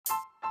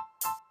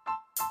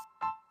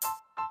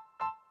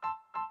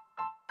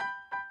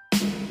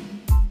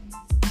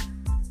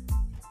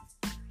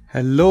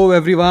Hello,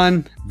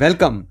 everyone.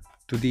 Welcome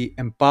to the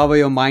Empower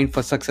Your Mind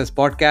for Success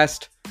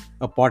podcast,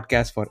 a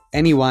podcast for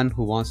anyone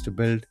who wants to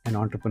build an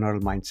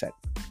entrepreneurial mindset.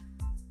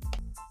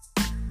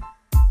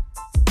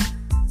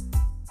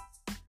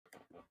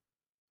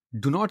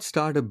 Do not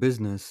start a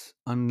business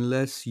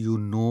unless you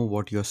know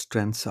what your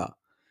strengths are.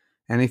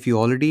 And if you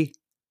already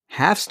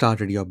have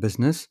started your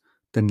business,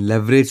 then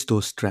leverage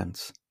those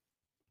strengths.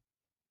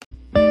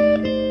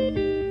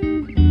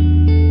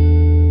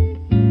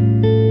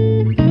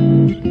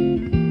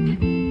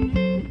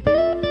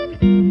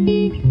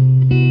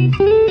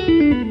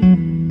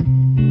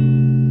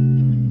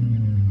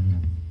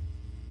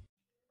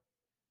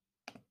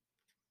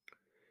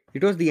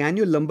 It was the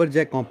annual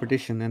lumberjack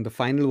competition, and the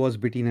final was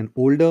between an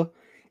older,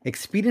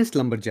 experienced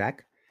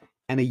lumberjack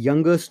and a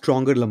younger,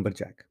 stronger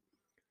lumberjack.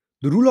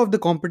 The rule of the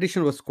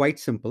competition was quite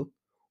simple: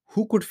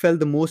 who could fell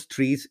the most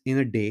trees in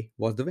a day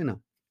was the winner.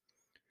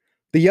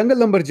 The younger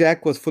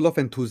lumberjack was full of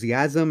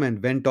enthusiasm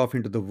and went off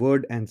into the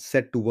wood and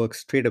set to work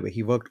straight away.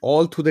 He worked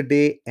all through the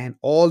day and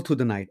all through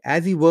the night.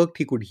 As he worked,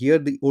 he could hear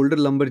the older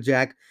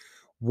lumberjack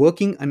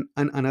working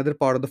on another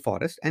part of the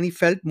forest, and he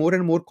felt more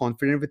and more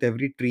confident with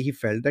every tree he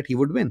felt that he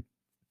would win.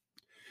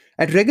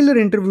 At regular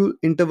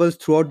intervals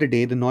throughout the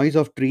day, the noise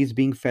of trees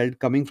being felled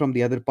coming from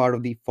the other part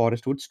of the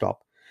forest would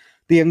stop.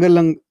 The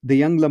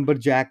young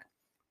lumberjack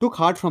took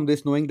heart from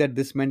this, knowing that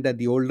this meant that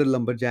the older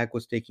lumberjack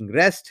was taking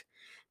rest,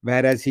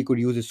 whereas he could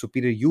use his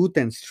superior youth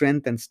and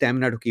strength and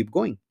stamina to keep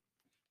going.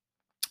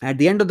 At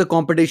the end of the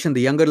competition,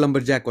 the younger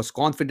lumberjack was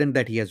confident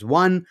that he has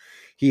won.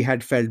 He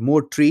had felled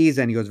more trees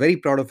and he was very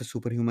proud of his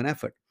superhuman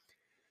effort.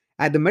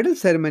 At the medal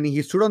ceremony,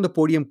 he stood on the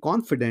podium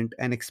confident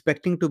and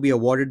expecting to be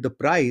awarded the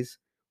prize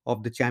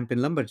of the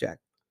champion lumberjack.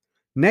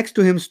 Next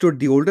to him stood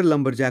the older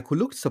lumberjack who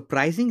looked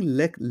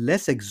surprisingly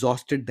less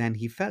exhausted than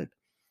he felt.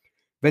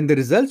 When the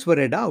results were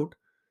read out,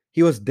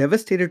 he was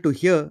devastated to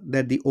hear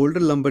that the older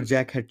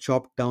lumberjack had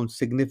chopped down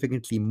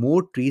significantly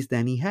more trees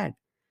than he had.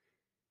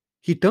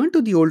 He turned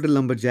to the older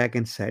lumberjack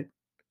and said,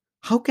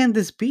 "How can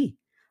this be?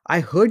 I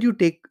heard you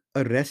take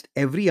a rest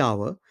every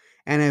hour,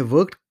 and I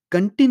worked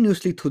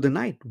continuously through the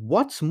night.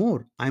 What's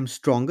more, I'm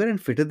stronger and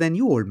fitter than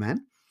you, old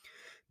man."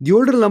 The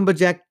older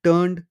lumberjack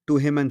turned to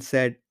him and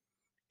said,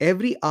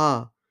 "Every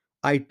hour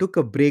I took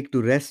a break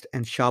to rest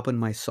and sharpen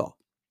my saw."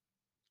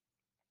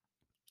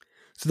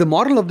 So, the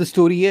moral of the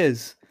story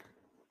is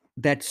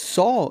that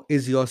saw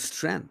is your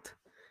strength,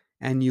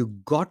 and you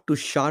got to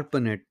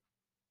sharpen it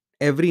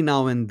every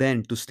now and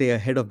then to stay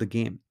ahead of the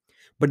game.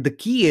 But the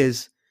key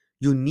is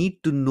you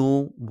need to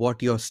know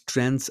what your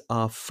strengths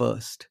are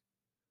first.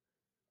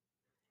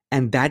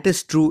 And that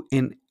is true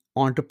in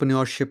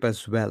entrepreneurship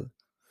as well.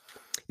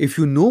 If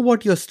you know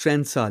what your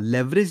strengths are,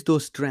 leverage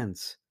those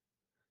strengths,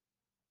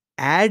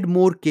 add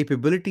more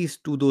capabilities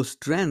to those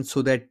strengths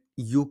so that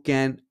you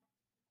can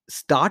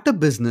start a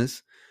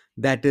business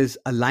that is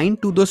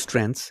aligned to those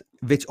strengths,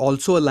 which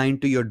also align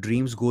to your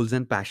dreams, goals,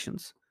 and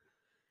passions.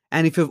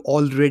 And if you've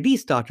already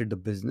started the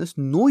business,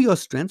 know your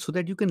strengths so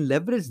that you can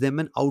leverage them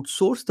and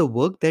outsource the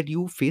work that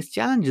you face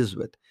challenges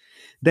with.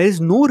 There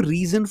is no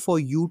reason for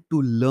you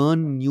to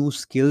learn new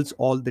skills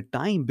all the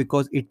time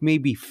because it may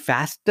be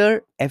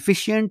faster,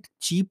 efficient,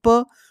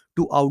 cheaper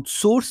to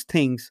outsource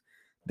things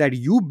that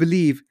you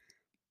believe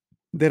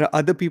there are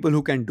other people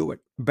who can do it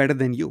better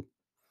than you.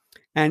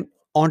 And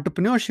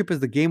entrepreneurship is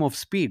the game of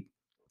speed.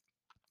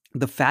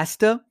 The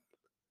faster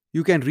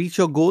you can reach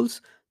your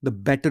goals, the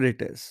better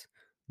it is.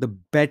 The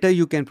better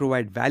you can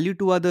provide value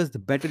to others, the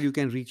better you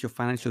can reach your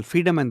financial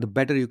freedom, and the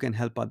better you can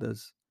help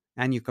others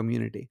and your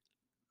community.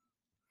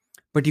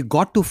 But you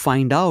got to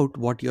find out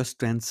what your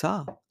strengths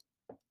are.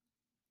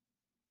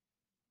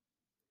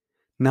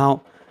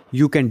 Now,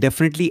 you can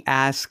definitely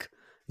ask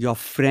your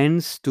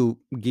friends to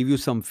give you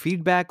some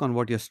feedback on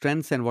what your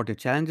strengths and what your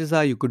challenges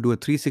are. You could do a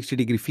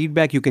 360-degree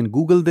feedback. You can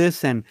Google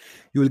this and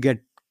you will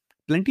get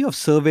plenty of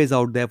surveys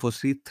out there for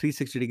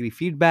 360-degree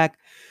feedback.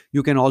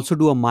 You can also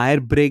do a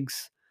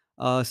Myers-Briggs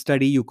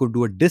study. You could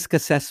do a DISC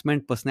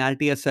assessment,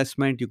 personality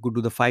assessment. You could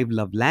do the 5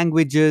 love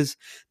languages.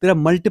 There are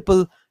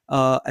multiple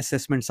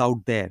assessments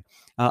out there.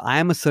 I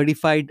am a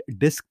certified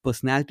DISC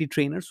personality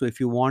trainer. So if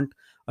you want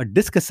a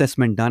DISC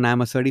assessment done,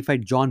 I'm a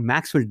certified John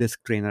Maxwell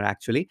DISC trainer,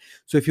 actually.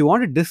 So if you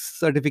want a DISC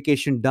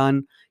certification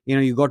done,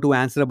 you got to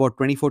answer about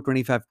 24,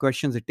 25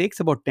 questions. It takes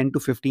about 10 to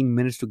 15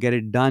 minutes to get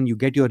it done. You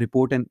get your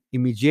report and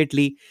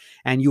immediately,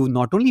 and you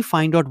not only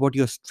find out what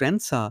your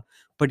strengths are,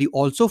 but you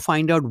also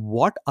find out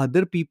what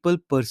other people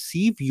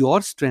perceive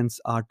your strengths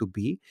are to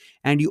be.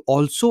 And you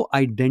also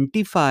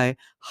identify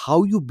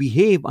how you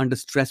behave under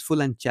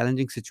stressful and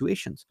challenging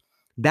situations.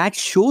 That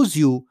shows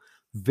you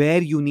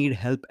where you need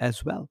help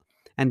as well.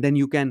 And then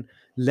you can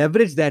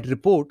leverage that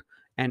report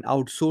and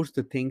outsource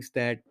the things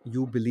that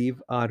you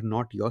believe are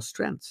not your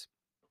strengths.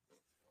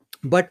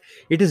 But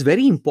it is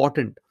very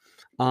important.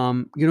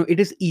 It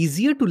is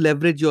easier to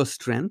leverage your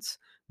strengths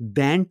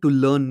than to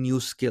learn new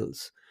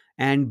skills.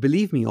 And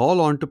believe me, all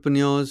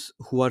entrepreneurs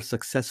who are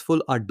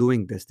successful are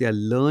doing this. They are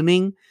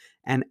learning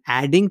and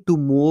adding to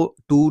more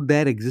to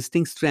their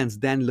existing strengths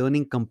than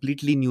learning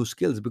completely new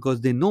skills,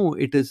 because they know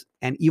it is,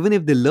 and even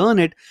if they learn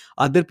it,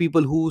 other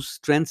people whose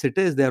strengths it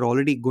is, they're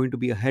already going to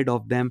be ahead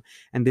of them,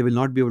 and they will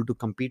not be able to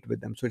compete with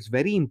them. So it's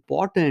very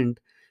important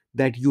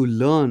that you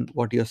learn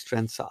what your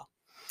strengths are.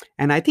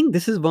 And I think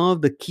this is one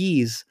of the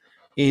keys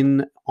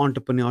in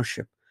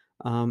entrepreneurship.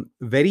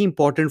 Very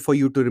important for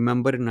you to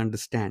remember and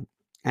understand.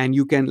 And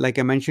you can, like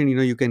I mentioned,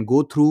 you can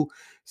go through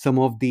some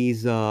of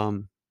these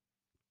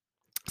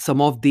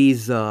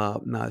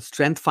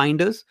strength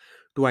finders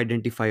to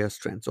identify your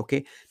strengths.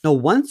 Okay. Now,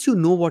 once you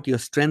know what your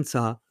strengths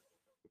are,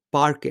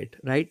 park it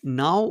right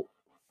now.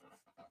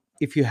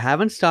 If you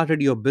haven't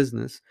started your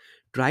business,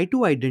 try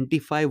to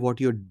identify what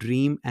your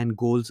dream and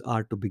goals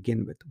are to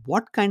begin with.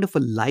 What kind of a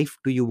life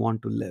do you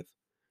want to live?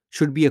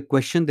 Should be a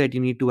question that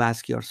you need to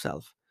ask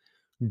yourself.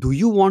 Do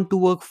you want to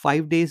work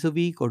 5 days a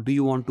week, or do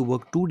you want to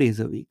work 2 days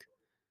a week?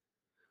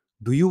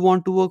 Do you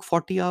want to work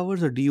 40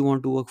 hours, or do you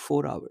want to work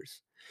 4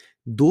 hours?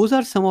 Those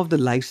are some of the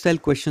lifestyle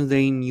questions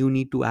that you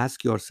need to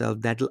ask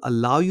yourself that will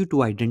allow you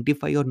to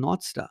identify your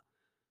North Star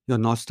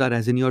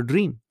as in your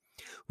dream.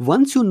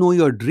 Once you know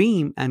your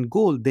dream and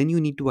goal, then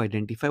you need to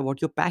identify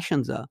what your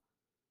passions are.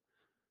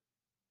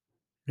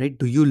 Right?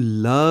 Do you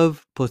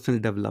love personal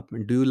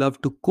development? Do you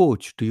love to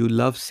coach? Do you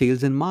love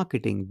sales and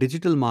marketing,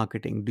 digital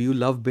marketing? Do you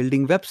love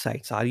building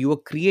websites? Are you a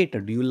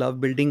creator? Do you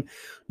love building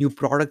new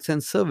products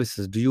and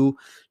services? Do you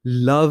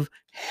love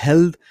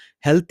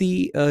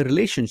healthy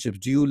relationships?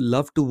 Do you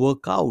love to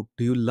work out?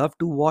 Do you love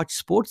to watch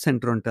Sports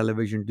Center on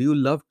television? Do you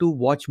love to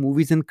watch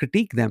movies and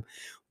critique them?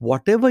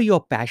 Whatever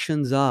your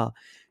passions are,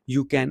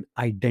 you can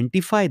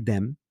identify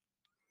them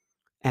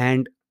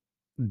and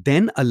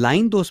then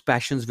align those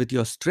passions with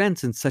your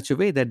strengths in such a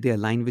way that they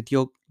align with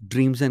your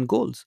dreams and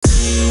goals.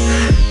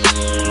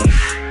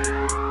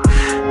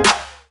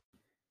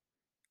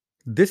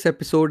 This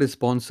episode is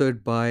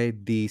sponsored by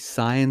the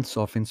Science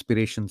of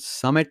Inspiration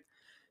Summit,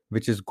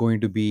 which is going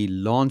to be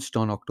launched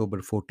on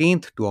October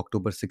 14th to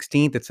October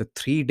 16th. It's a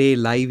 3-day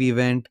live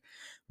event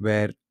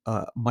where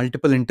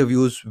multiple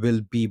interviews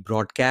will be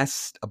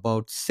broadcast,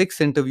 about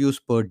 6 interviews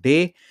per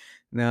day.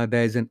 Now,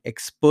 there is an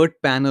expert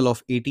panel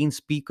of 18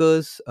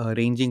 speakers,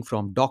 ranging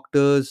from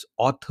doctors,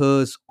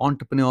 authors,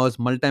 entrepreneurs,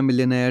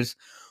 multimillionaires,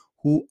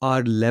 who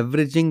are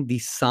leveraging the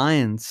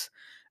science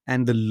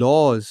and the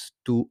laws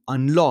to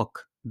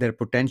unlock their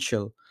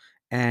potential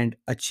and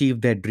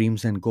achieve their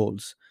dreams and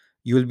goals.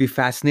 You will be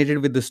fascinated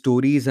with the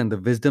stories and the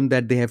wisdom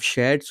that they have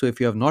shared. So, if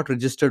you have not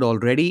registered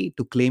already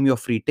to claim your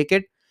free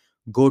ticket,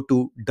 go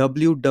to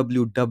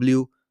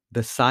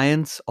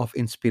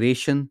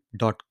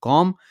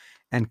www.thescienceofinspiration.com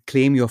and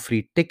claim your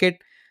free ticket.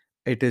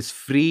 It is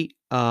free,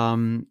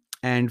 and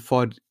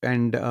for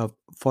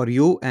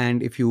you.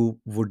 And if you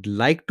would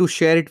like to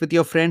share it with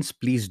your friends,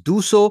 please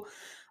do so.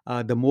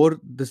 The more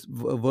this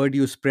word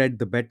you spread,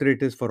 the better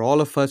it is for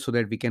all of us, so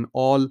that we can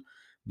all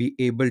be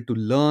able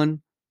to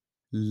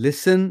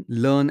listen,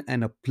 learn,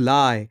 and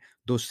apply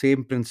those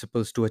same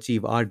principles to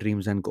achieve our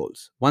dreams and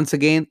goals. Once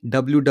again,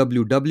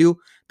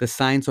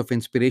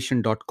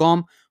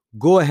 www.thescienceofinspiration.com.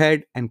 Go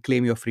ahead and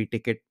claim your free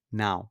ticket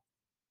now.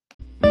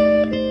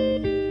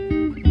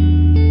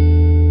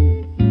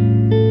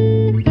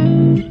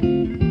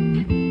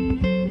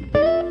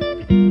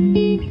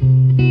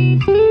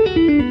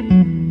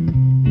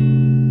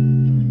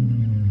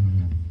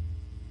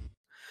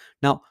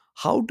 Now,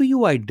 how do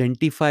you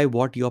identify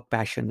what your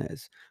passion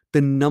is?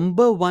 The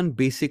number one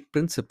basic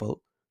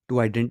principle to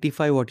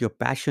identify what your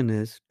passion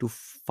is, to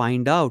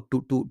find out,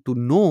 to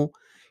know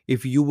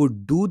if you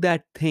would do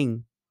that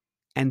thing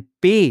and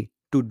pay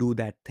to do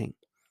that thing.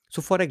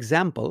 So, for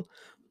example,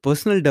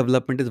 personal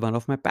development is one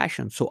of my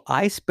passions. So,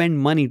 I spend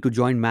money to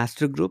join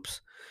master groups,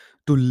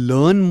 to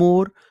learn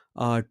more,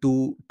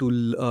 to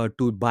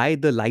buy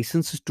the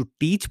licenses to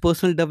teach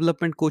personal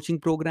development coaching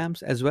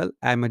programs as well.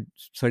 I'm a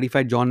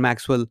certified John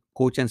Maxwell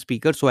coach and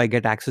speaker, so I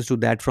get access to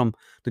that from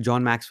the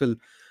John Maxwell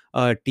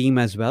team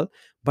as well.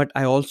 But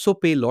I also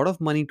pay a lot of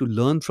money to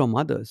learn from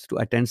others, to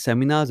attend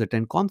seminars,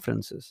 attend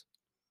conferences.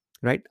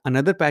 Right?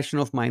 Another passion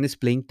of mine is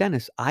playing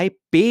tennis. I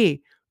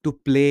pay to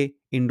play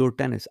indoor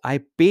tennis.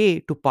 I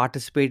pay to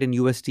participate in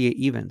USTA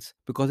events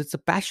because it's a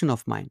passion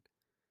of mine.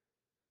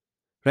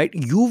 Right?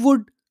 You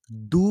would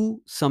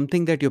do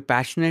something that you're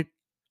passionate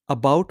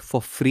about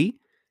for free,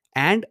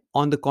 and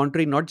on the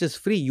contrary, not just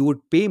free, you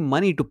would pay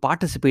money to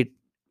participate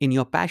in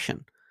your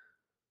passion.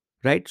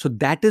 Right? So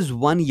that is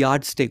one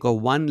yardstick or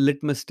one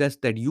litmus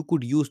test that you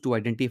could use to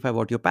identify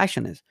what your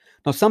passion is.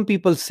 Now, some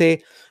people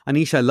say,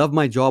 Anish, I love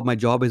my job. My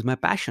job is my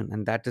passion.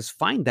 And that is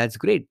fine. That's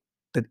great.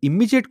 The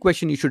immediate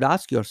question you should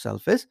ask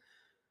yourself is,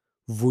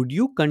 would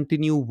you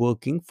continue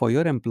working for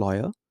your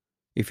employer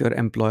if your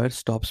employer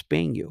stops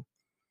paying you?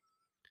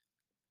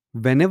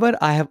 Whenever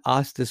I have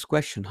asked this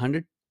question,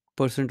 100%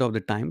 of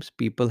the times,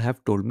 people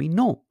have told me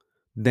no.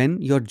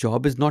 Then your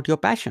job is not your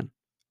passion.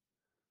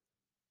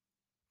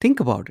 Think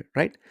about it,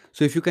 right?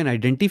 So if you can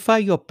identify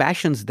your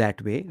passions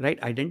that way,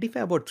 right?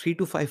 Identify about 3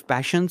 to 5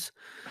 passions,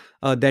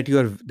 that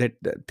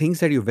things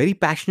that you're very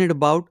passionate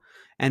about,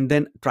 and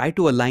then try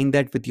to align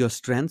that with your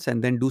strengths,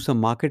 and then do some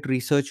market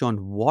research on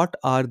what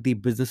are the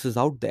businesses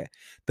out there.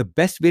 The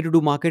best way to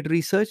do market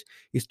research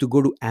is to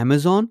go to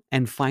Amazon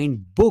and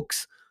find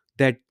books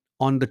that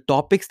on the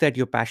topics that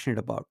you're passionate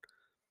about,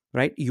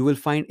 right? You will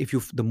find, if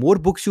you the more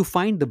books you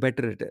find, the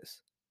better it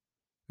is,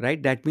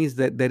 right? That means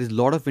that there is a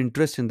lot of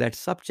interest in that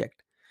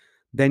subject.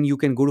 Then you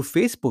can go to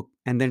Facebook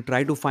and then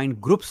try to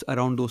find groups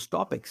around those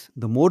topics.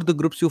 The more the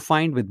groups you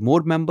find with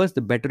more members,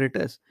 the better it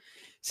is.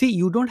 See,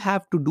 you don't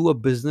have to do a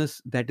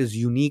business that is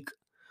unique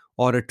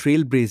or a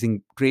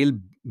trailblazing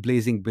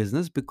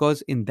business,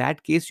 because in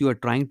that case you are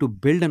trying to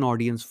build an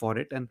audience for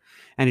it, and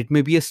it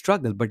may be a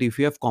struggle. But if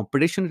you have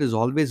competition, it is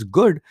always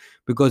good,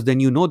 because then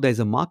you know there's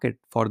a market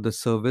for the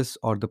service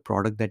or the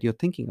product that you're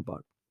thinking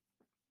about,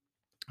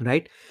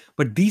 right?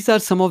 But these are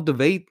some of the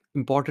very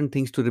important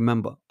things to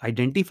remember.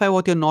 Identify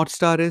what your North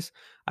Star is,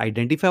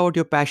 identify what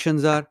your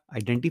passions are,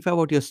 identify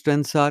what your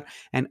strengths are,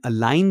 and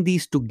align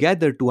these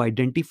together to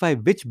identify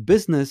which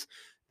business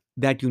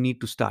that you need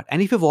to start.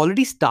 And if you've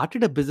already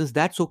started a business,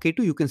 that's okay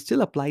too. You can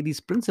still apply these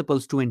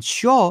principles to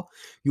ensure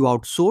you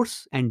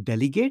outsource and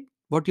delegate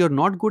what you're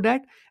not good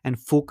at and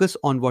focus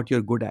on what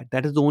you're good at.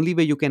 That is the only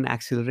way you can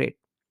accelerate.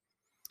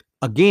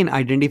 Again,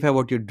 identify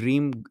what your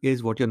dream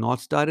is, what your North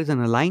Star is,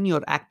 and align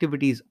your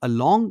activities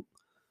along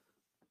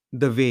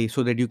the way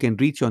so that you can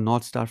reach your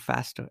North Star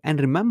faster. And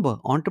remember,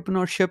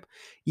 entrepreneurship,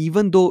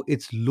 even though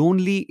it's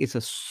lonely, it's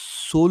a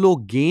solo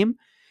game,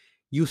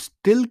 you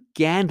still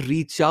can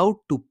reach out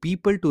to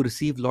people to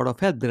receive a lot of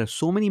help. There are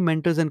so many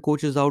mentors and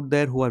coaches out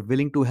there who are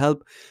willing to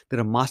help. There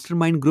are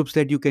mastermind groups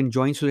that you can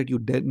join so that you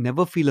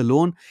never feel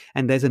alone.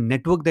 And there's a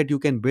network that you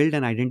can build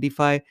and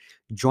identify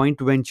joint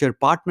venture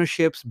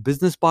partnerships,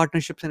 business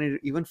partnerships, and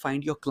even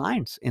find your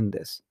clients in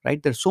this,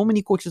 right? There's so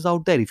many coaches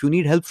out there. If you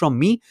need help from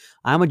me,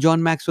 I'm a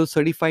John Maxwell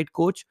certified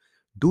coach.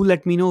 Do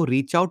let me know.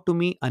 Reach out to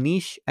me,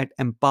 Anish at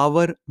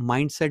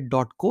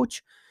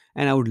empowermindset.coach,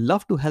 and I would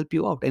love to help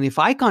you out. And if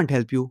I can't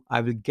help you, I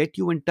will get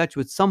you in touch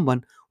with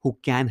someone who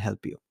can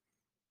help you.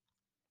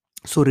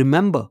 So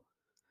remember,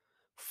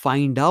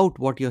 find out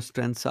what your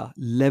strengths are,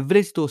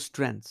 leverage those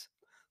strengths,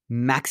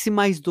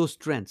 maximize those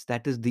strengths.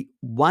 That is the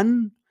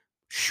one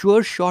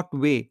sure shot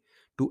way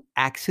to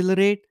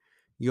accelerate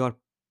your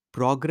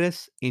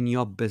progress in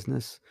your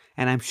business.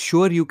 And I'm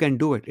sure you can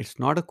do it. It's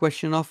not a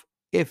question of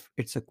if,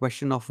 it's a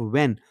question of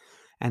when.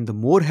 And the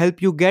more help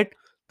you get,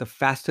 the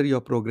faster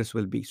your progress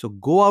will be. So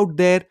go out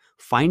there,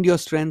 find your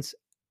strengths,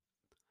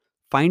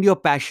 find your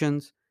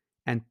passions,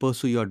 and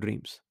pursue your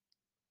dreams.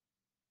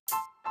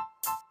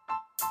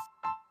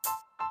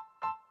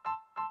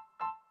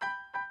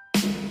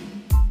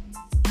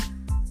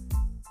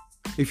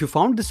 If you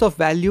found this of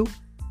value,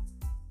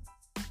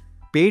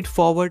 pay it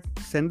forward,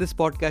 send this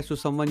podcast to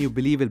someone you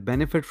believe will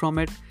benefit from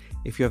it.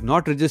 If you have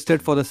not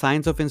registered for the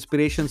Science of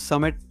Inspiration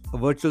Summit, a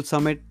virtual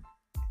summit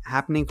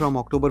happening from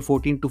October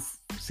 14th to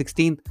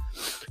 16th,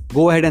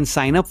 go ahead and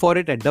sign up for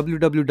it at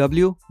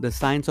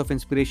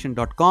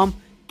www.thescienceofinspiration.com.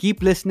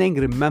 Keep listening.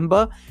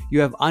 Remember,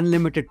 you have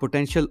unlimited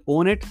potential.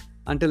 Own it.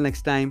 Until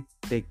next time,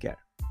 take care.